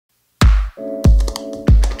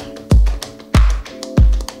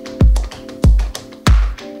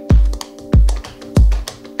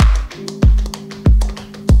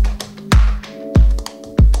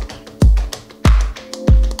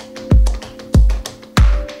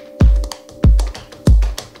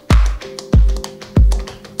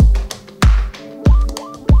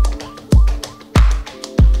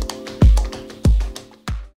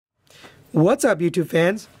What's up, YouTube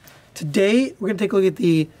fans? Today we're going to take a look at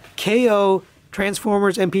the KO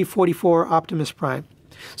Transformers MP-44 Optimus Prime.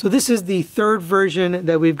 So this is the third version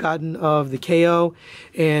that we've gotten of the KO,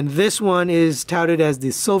 and this one is touted as the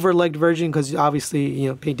silver-legged version because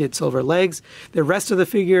obviously, painted silver legs. The rest of the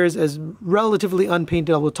figures is relatively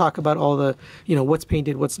unpainted. We'll talk about all the, what's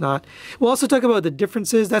painted, what's not. We'll also talk about the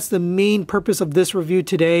differences. That's the main purpose of this review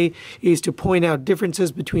today, is to point out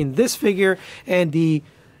differences between this figure and the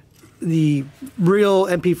real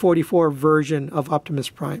MP-44 version of Optimus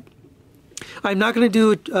Prime. I'm not going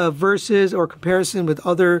to do a versus or comparison with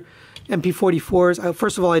other MP-44s.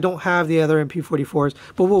 First of all, I don't have the other MP-44s,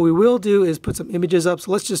 but what we will do is put some images up. So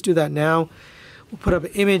let's just do that now. We'll put up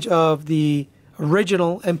an image of the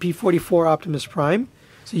original MP-44 Optimus Prime,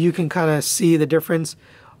 so you can kind of see the difference.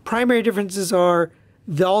 Primary differences are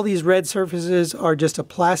all these red surfaces are just a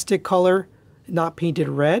plastic color, not painted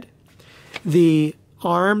red. The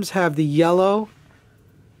arms have the yellow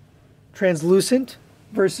translucent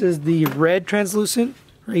versus the red translucent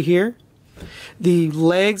right here. The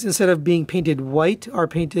legs, instead of being painted white, are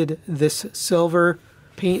painted this silver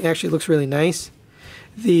paint. Actually looks really nice.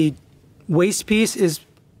 The waist piece is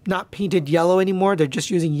not painted yellow anymore. They're just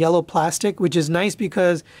using yellow plastic, which is nice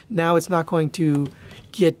because now it's not going to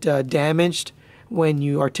get damaged when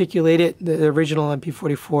you articulate it. The original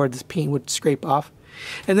MP-44, this paint would scrape off.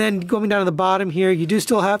 And then going down to the bottom here, you do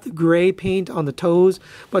still have the gray paint on the toes,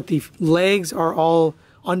 but the legs are all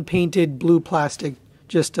unpainted blue plastic,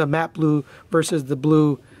 just a matte blue versus the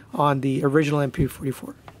blue on the original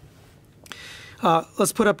MP-44.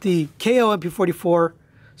 Let's put up the KO MP-44.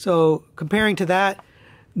 So comparing to that,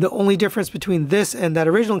 the only difference between this and that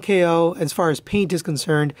original KO, as far as paint is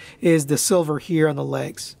concerned, is the silver here on the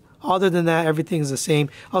legs. Other than that, everything is the same.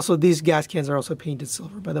 Also, these gas cans are also painted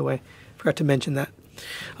silver, by the way. Forgot to mention that.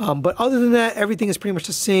 But other than that, everything is pretty much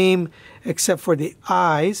the same except for the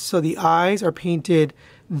eyes. So the eyes are painted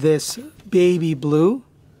this baby blue.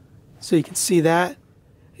 So you can see that.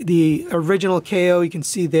 The original KO, you can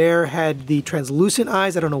see there, had the translucent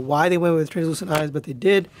eyes. I don't know why they went with translucent eyes, but they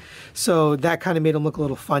did. So that kind of made them look a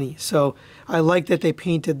little funny. So I like that they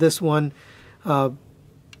painted this one,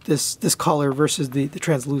 this color versus the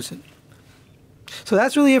translucent. So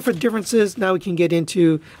that's really it for differences. Now we can get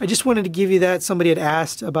into, I just wanted to give you that. Somebody had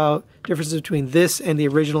asked about differences between this and the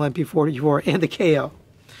original MP-44 and the KO.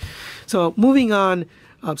 So moving on,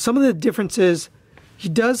 some of the differences, he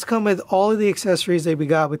does come with all of the accessories that we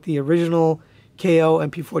got with the original KO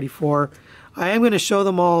MP-44. I am going to show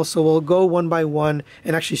them all, so we'll go one by one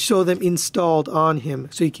and actually show them installed on him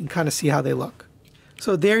so you can kind of see how they look.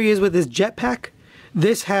 So there he is with his jetpack.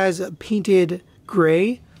 This has painted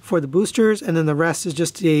gray for the boosters, and then the rest is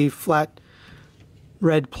just a flat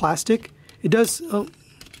red plastic. It does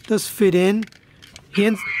fit in.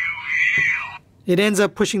 It ends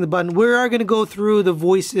up pushing the button. We are going to go through the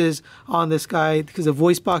voices on this guy because the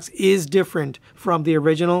voice box is different from the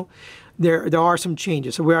original. There are some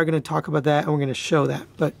changes, so we are going to talk about that and we're going to show that.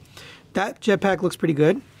 But that jetpack looks pretty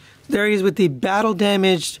good. There he is with the battle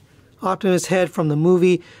damaged Optimus head from the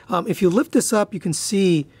movie. If you lift this up, you can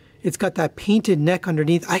see it's got that painted neck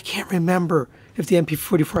underneath. I can't remember if the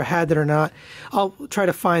MP-44 had that or not. I'll try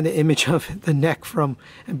to find the image of the neck from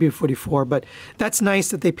MP-44, but that's nice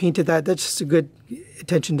that they painted that. That's just a good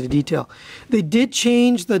attention to detail. They did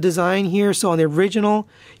change the design here. So on the original,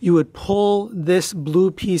 you would pull this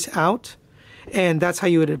blue piece out, and that's how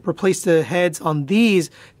you would replace the heads. On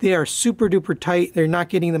these, they are super duper tight. They're not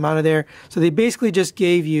getting them out of there. So they basically just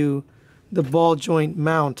gave you the ball joint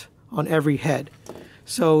mount on every head.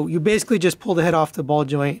 So you basically just pull the head off the ball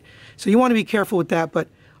joint. So you want to be careful with that, but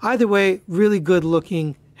either way, really good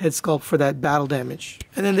looking head sculpt for that battle damage.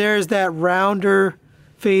 And then there's that rounder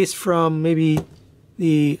face from maybe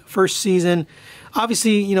the first season.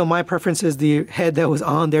 Obviously, my preference is the head that was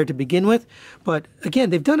on there to begin with, but again,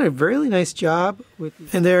 they've done a really nice job with.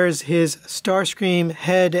 And there's his Starscream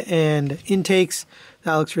head and intakes.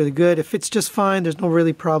 That looks really good. It fits just fine. There's no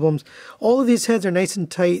really problems. All of these heads are nice and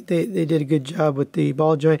tight. They did a good job with the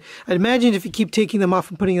ball joint. I'd imagine if you keep taking them off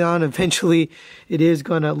and putting it on, eventually it is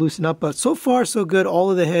going to loosen up. But so far, so good. All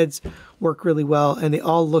of the heads work really well, and they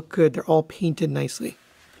all look good. They're all painted nicely.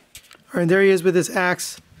 All right, and there he is with his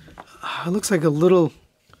axe. It looks like a little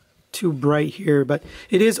too bright here, but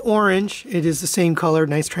it is orange. It is the same color,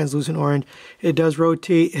 nice translucent orange. It does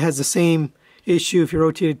rotate. It has the same issue. If you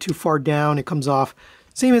rotate it too far down, it comes off.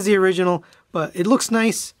 Same as the original, but it looks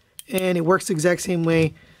nice and it works the exact same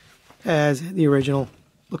way as the original.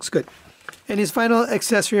 Looks good. And his final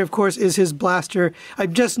accessory, of course, is his blaster.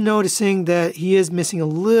 I'm just noticing that he is missing a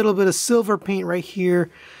little bit of silver paint right here.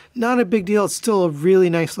 not a big deal. It's still a really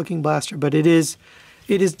nice looking blaster, but it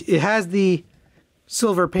has the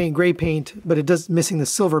silver paint, gray paint, but it does missing the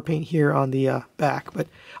silver paint here on the back. But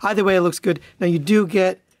either way, it looks good. Now you do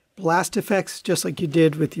get blast effects just like you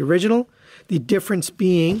did with the original. The difference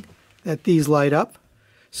being that these light up.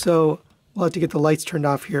 So we'll have to get the lights turned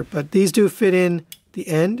off here, but these do fit in the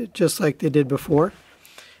end just like they did before.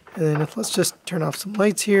 And then let's just turn off some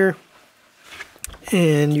lights here,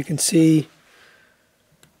 and you can see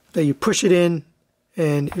that you push it in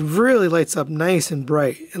and it really lights up nice and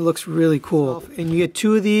bright. It looks really cool. And you get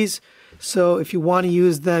 2 of these, so if you want to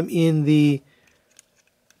use them in the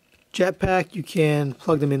jetpack, you can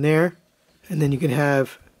plug them in there, and then you can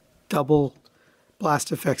have double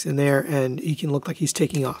blast effects in there, and he can look like he's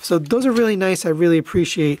taking off. So those are really nice. I really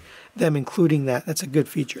appreciate them including that. That's a good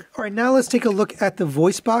feature. All right, now let's take a look at the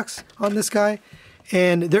voice box on this guy.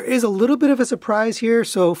 And there is a little bit of a surprise here.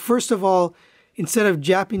 So first of all, instead of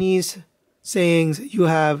Japanese sayings, you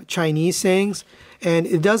have Chinese sayings. And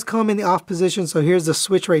it does come in the off position. So here's the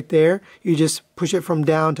switch right there. You just push it from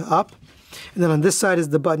down to up. And then on this side is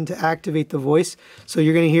the button to activate the voice. So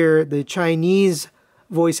you're going to hear the Chinese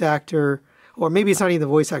voice actor, or maybe it's not even the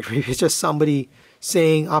voice actor, maybe it's just somebody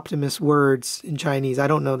saying Optimus words in Chinese. I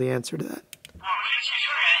don't know the answer to that.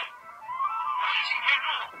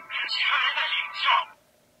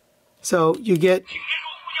 So you get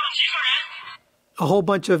a whole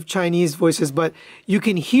bunch of Chinese voices, but you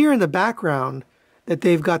can hear in the background that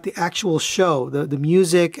they've got the actual show, the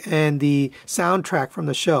music and the soundtrack from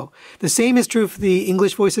the show. The same is true for the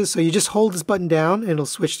English voices, so you just hold this button down and it'll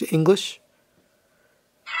switch to English.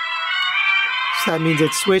 So that means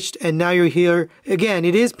it's switched, and now you're here. Again,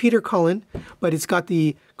 it is Peter Cullen, but it's got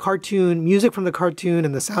the cartoon, music from the cartoon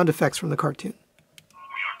and the sound effects from the cartoon.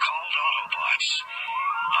 We are called Autobots.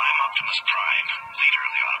 I'm Optimus Prime, leader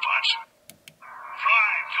of the Autobots.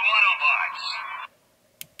 Prime to Autobots.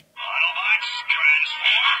 Autobots,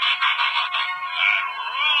 transform and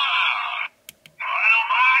roll out.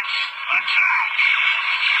 Autobots, attack.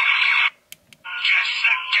 Guess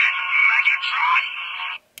again, Megatron.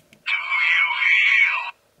 Do you heal?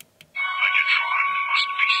 Megatron must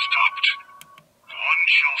be stopped. One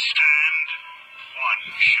shall stand, one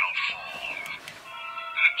shall fall.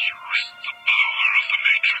 And use the power of the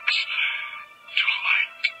Matrix to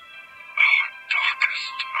light our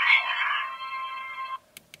darkest hour.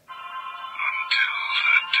 Until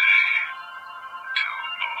that day, till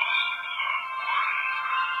all are one.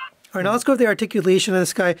 All right, now let's go over the articulation of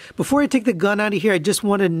this guy. Before I take the gun out of here, I just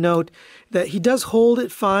wanted to note that he does hold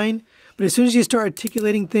it fine, but as soon as you start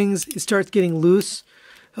articulating things, it starts getting loose.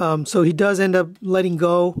 So he does end up letting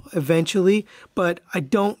go eventually, but I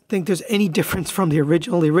don't think there's any difference from the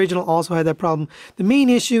original. The original also had that problem. The main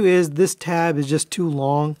issue is this tab is just too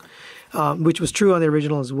long, which was true on the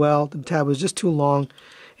original as well. The tab was just too long,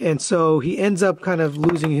 and so he ends up kind of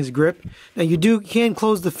losing his grip. Now you can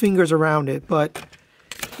close the fingers around it, but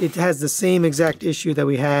it has the same exact issue that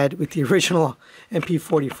we had with the original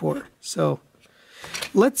MP-44. So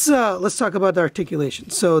let's talk about the articulation.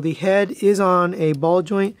 So the head is on a ball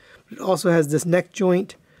joint. It also has this neck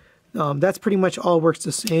joint. That's pretty much all works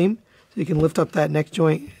the same. So you can lift up that neck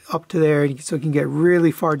joint up to there, so it can get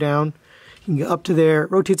really far down. You can get up to there.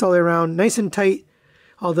 It rotates all the way around, nice and tight.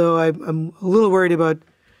 Although I'm a little worried about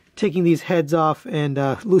taking these heads off and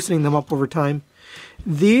loosening them up over time.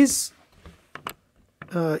 These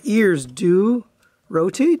ears do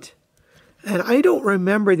rotate, and I don't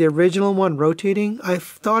remember the original one rotating. I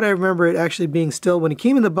thought I remember it actually being still. When it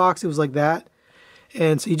came in the box, it was like that,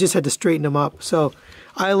 and so you just had to straighten them up. So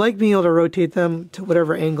I like being able to rotate them to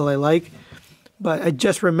whatever angle I like, but I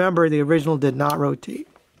just remember the original did not rotate.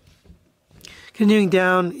 Continuing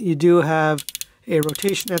down, you do have a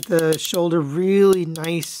rotation at the shoulder, really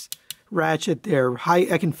nice ratchet there. High,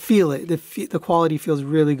 I can feel it. The quality feels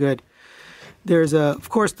really good. There's of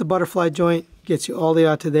course, the butterfly joint gets you all the way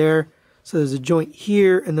out to there. So there's a joint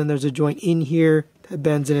here, and then there's a joint in here that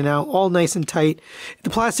bends in and out, all nice and tight.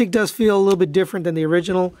 The plastic does feel a little bit different than the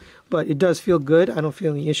original, but it does feel good. I don't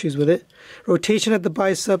feel any issues with it. Rotation at the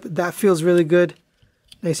bicep, that feels really good,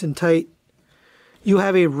 nice and tight. You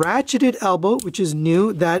have a ratcheted elbow, which is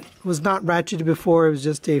new. That was not ratcheted before. It was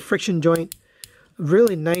just a friction joint.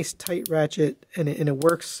 Really nice tight ratchet, and it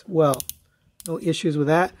works well. No issues with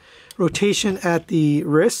that. Rotation at the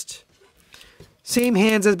wrist. Same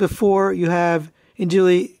hands as before. You have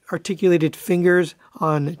individually articulated fingers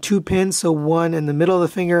on 2 pins, so one in the middle of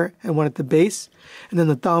the finger and one at the base. And then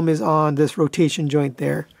the thumb is on this rotation joint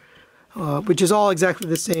there, which is all exactly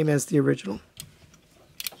the same as the original.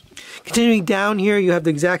 Continuing down here, you have the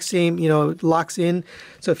exact same, you know, it locks in.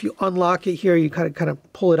 So if you unlock it here, you kind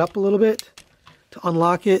of pull it up a little bit to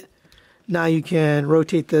unlock it. Now you can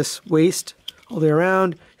rotate this waist all the way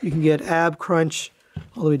around. You can get ab crunch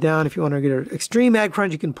all the way down. If you want to get an extreme ab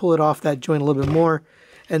crunch, you can pull it off that joint a little bit more.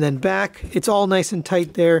 And then back, it's all nice and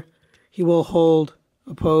tight there. He will hold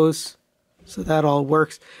a pose, so that all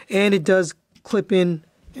works. And it does clip in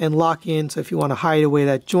and lock in, so if you want to hide away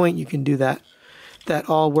that joint, you can do that. That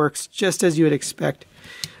all works just as you would expect.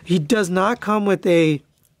 He does not come with a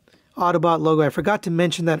Autobot logo. I forgot to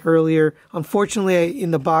mention that earlier. Unfortunately,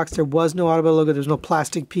 in the box, there was no Autobot logo. There's no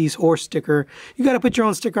plastic piece or sticker. You got to put your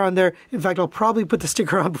own sticker on there. In fact, I'll probably put the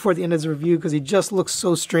sticker on before the end of the review because he just looks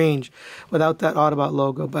so strange without that Autobot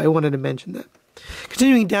logo, but I wanted to mention that.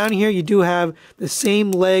 Continuing down here, you do have the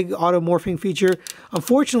same leg auto-morphing feature.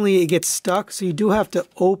 Unfortunately, it gets stuck, so you do have to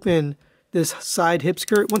open this side hip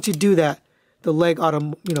skirt. Once you do that, the leg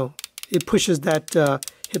auto, you know, it pushes that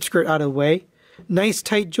hip skirt out of the way. Nice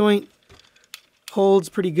tight joint, holds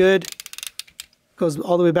pretty good. Goes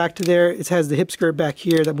all the way back to there. It has the hip skirt back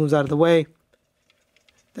here that moves out of the way.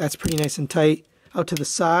 That's pretty nice and tight. Out to the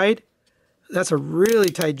side, that's a really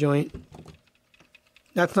tight joint.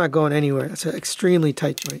 That's not going anywhere. That's an extremely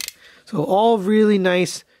tight joint. So all really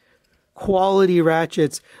nice quality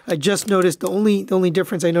ratchets. I just noticed the only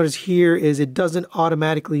difference I noticed here is it doesn't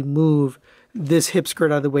automatically move this hip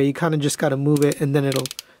skirt out of the way. You kind of just got to move it, and then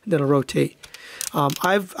it'll rotate.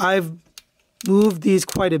 I've moved these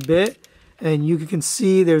quite a bit, and you can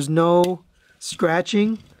see there's no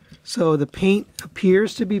scratching, so the paint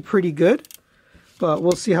appears to be pretty good, but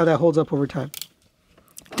we'll see how that holds up over time.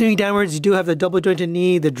 Continuing downwards, you do have the double jointed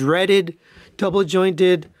knee, the dreaded double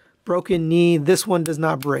jointed broken knee. This one does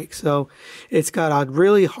not break, so it's got a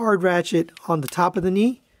really hard ratchet on the top of the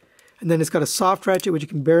knee, and then it's got a soft ratchet which you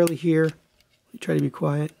can barely hear. Let me try to be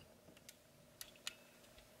quiet.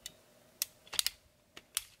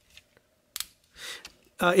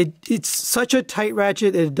 It's such a tight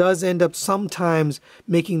ratchet, it does end up sometimes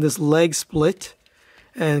making this leg split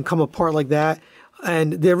and come apart like that.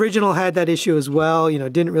 And the original had that issue as well, you know,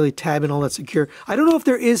 didn't really tab in all that secure. I don't know if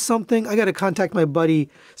there is something. I got to contact my buddy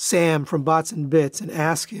Sam from Bots and Bits and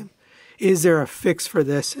ask him, is there a fix for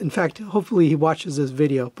this? In fact, hopefully he watches this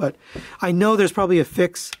video, but I know there's probably a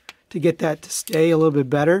fix to get that to stay a little bit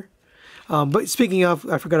better. But speaking of,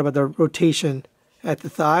 I forgot about the rotation at the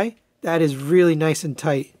thigh. That is really nice and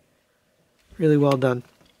tight. Really well done.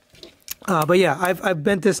 But yeah, I've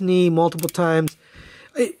bent this knee multiple times.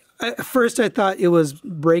 At first I thought it was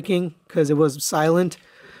breaking because it was silent,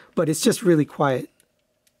 but it's just really quiet.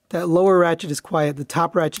 That lower ratchet is quiet, the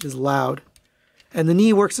top ratchet is loud. And the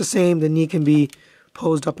knee works the same. The knee can be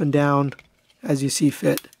posed up and down as you see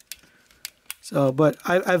fit. So, but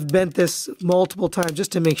I've bent this multiple times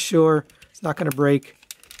just to make sure it's not going to break.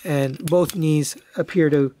 And both knees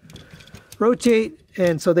appear to rotate,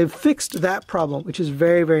 and so they've fixed that problem, which is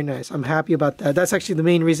very, very nice. I'm happy about that. That's actually the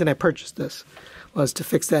main reason I purchased this, was to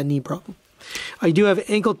fix that knee problem. You do have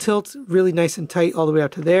ankle tilt, really nice and tight all the way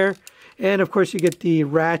up to there. And of course you get the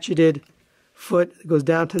ratcheted foot. It goes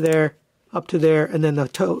down to there, up to there, and then the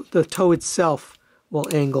toe itself will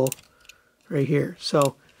angle right here.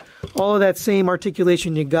 So all of that same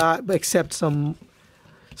articulation you got, except some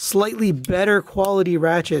slightly better quality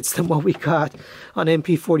ratchets than what we got on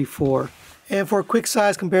MP-44. And for a quick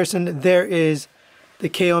size comparison, there is the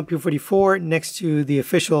KO MP-44 next to the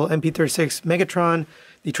official MP-36 Megatron,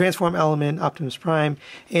 the Transform Element Optimus Prime,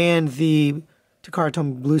 and the Takara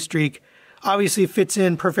Tomy Blue Streak. Obviously fits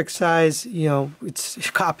in perfect size, you know, it's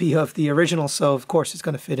a copy of the original, so of course it's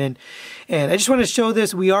going to fit in. And I just want to show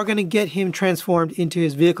this. We are going to get him transformed into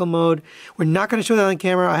his vehicle mode. We're not going to show that on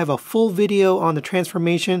camera. I have a full video on the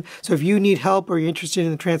transformation, so if you need help or you're interested in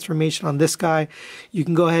the transformation on this guy, you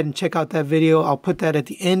can go ahead and check out that video. I'll put that at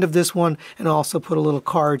the end of this one, and I'll also put a little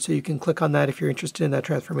card so you can click on that if you're interested in that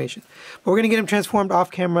transformation. But we're going to get him transformed off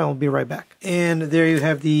camera, and we'll be right back. And there you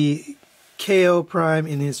have the KO Prime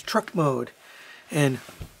in his truck mode, and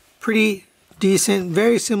pretty decent,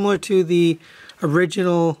 very similar to the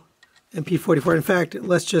original MP-44. In fact,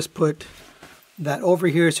 let's just put that over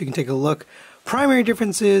here so you can take a look. Primary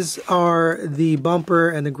differences are the bumper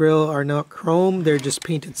and the grille are not chrome, they're just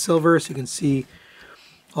painted silver, so you can see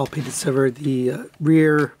all painted silver. The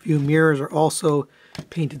rear view mirrors are also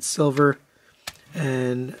painted silver,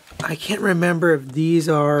 and I can't remember if these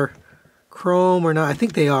are chrome or not. I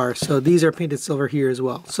think they are, so these are painted silver here as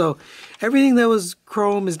well. So everything that was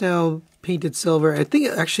chrome is now painted silver. I think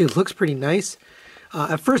it actually looks pretty nice.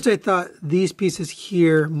 At first I thought these pieces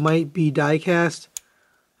here might be die cast.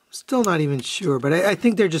 Still not even sure, but I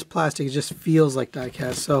think they're just plastic. It just feels like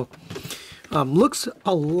die-cast. So looks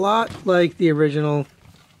a lot like the original,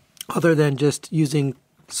 other than just using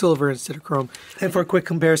silver instead of chrome. And for a quick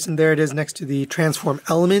comparison, there it is next to the Transform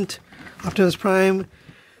Element Optimus Prime.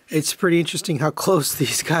 It's pretty interesting how close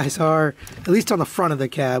these guys are, at least on the front of the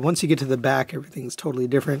cab. Once you get to the back, everything's totally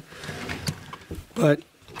different. But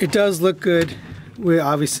it does look good.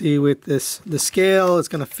 Obviously, with the scale, it's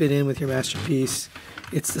going to fit in with your masterpiece.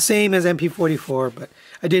 It's the same as MP-44, but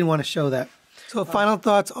I didn't want to show that. So final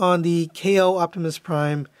thoughts on the KO Optimus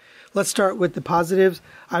Prime. Let's start with the positives.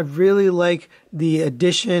 I really like the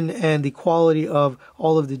addition and the quality of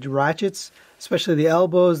all of the ratchets, especially the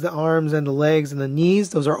elbows, the arms, and the legs, and the knees.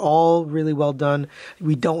 Those are all really well done.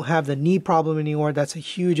 We don't have the knee problem anymore. That's a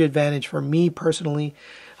huge advantage for me personally.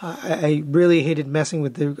 I really hated messing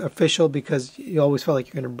with the official because you always felt like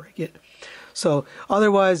you're going to break it. So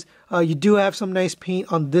otherwise, you do have some nice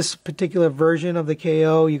paint on this particular version of the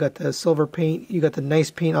KO. You got the silver paint. You got the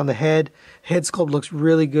nice paint on the head. Head sculpt looks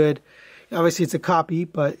really good. Obviously, it's a copy,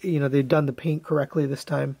 but you know they've done the paint correctly this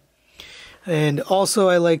time. And also,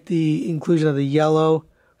 I like the inclusion of the yellow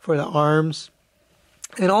for the arms.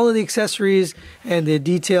 And all of the accessories and the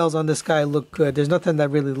details on this guy look good. There's nothing that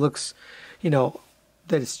really looks, you know,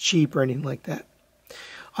 that is cheap or anything like that.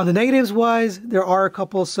 On the negatives wise, there are a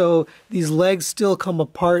couple. So these legs still come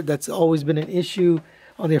apart. That's always been an issue.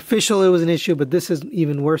 On the official, it was an issue, but this is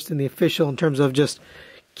even worse than the official in terms of just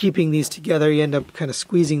keeping these together. You end up kind of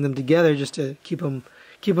squeezing them together just to keep them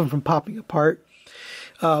from popping apart.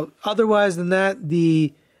 Otherwise than that,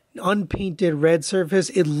 the unpainted red surface,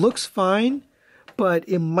 it looks fine, but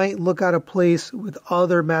it might look out of place with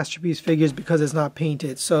other Masterpiece figures because it's not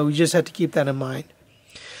painted. So you just have to keep that in mind.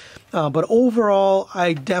 But overall,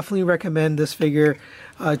 I definitely recommend this figure.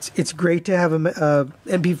 It's great to have a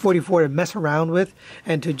MP-44 to mess around with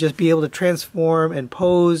and to just be able to transform and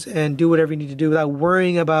pose and do whatever you need to do without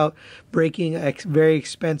worrying about breaking a very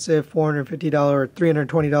expensive $450 or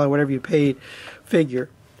 $320, whatever you paid, figure.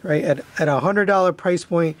 Right at a $100 price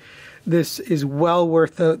point, this is well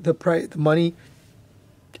worth the money,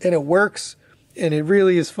 and it works, and it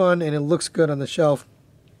really is fun, and it looks good on the shelf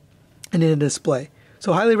and in a display.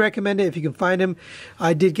 So highly recommend it if you can find him.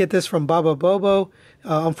 I did get this from Baba Bobo.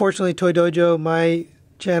 Unfortunately, Toy Dojo, my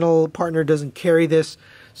channel partner, doesn't carry this.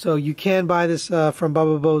 So you can buy this from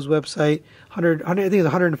Baba Bobo's website. I think it's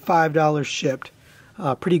 $105 shipped.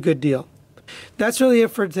 Pretty good deal. That's really it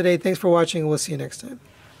for today. Thanks for watching, and we'll see you next time.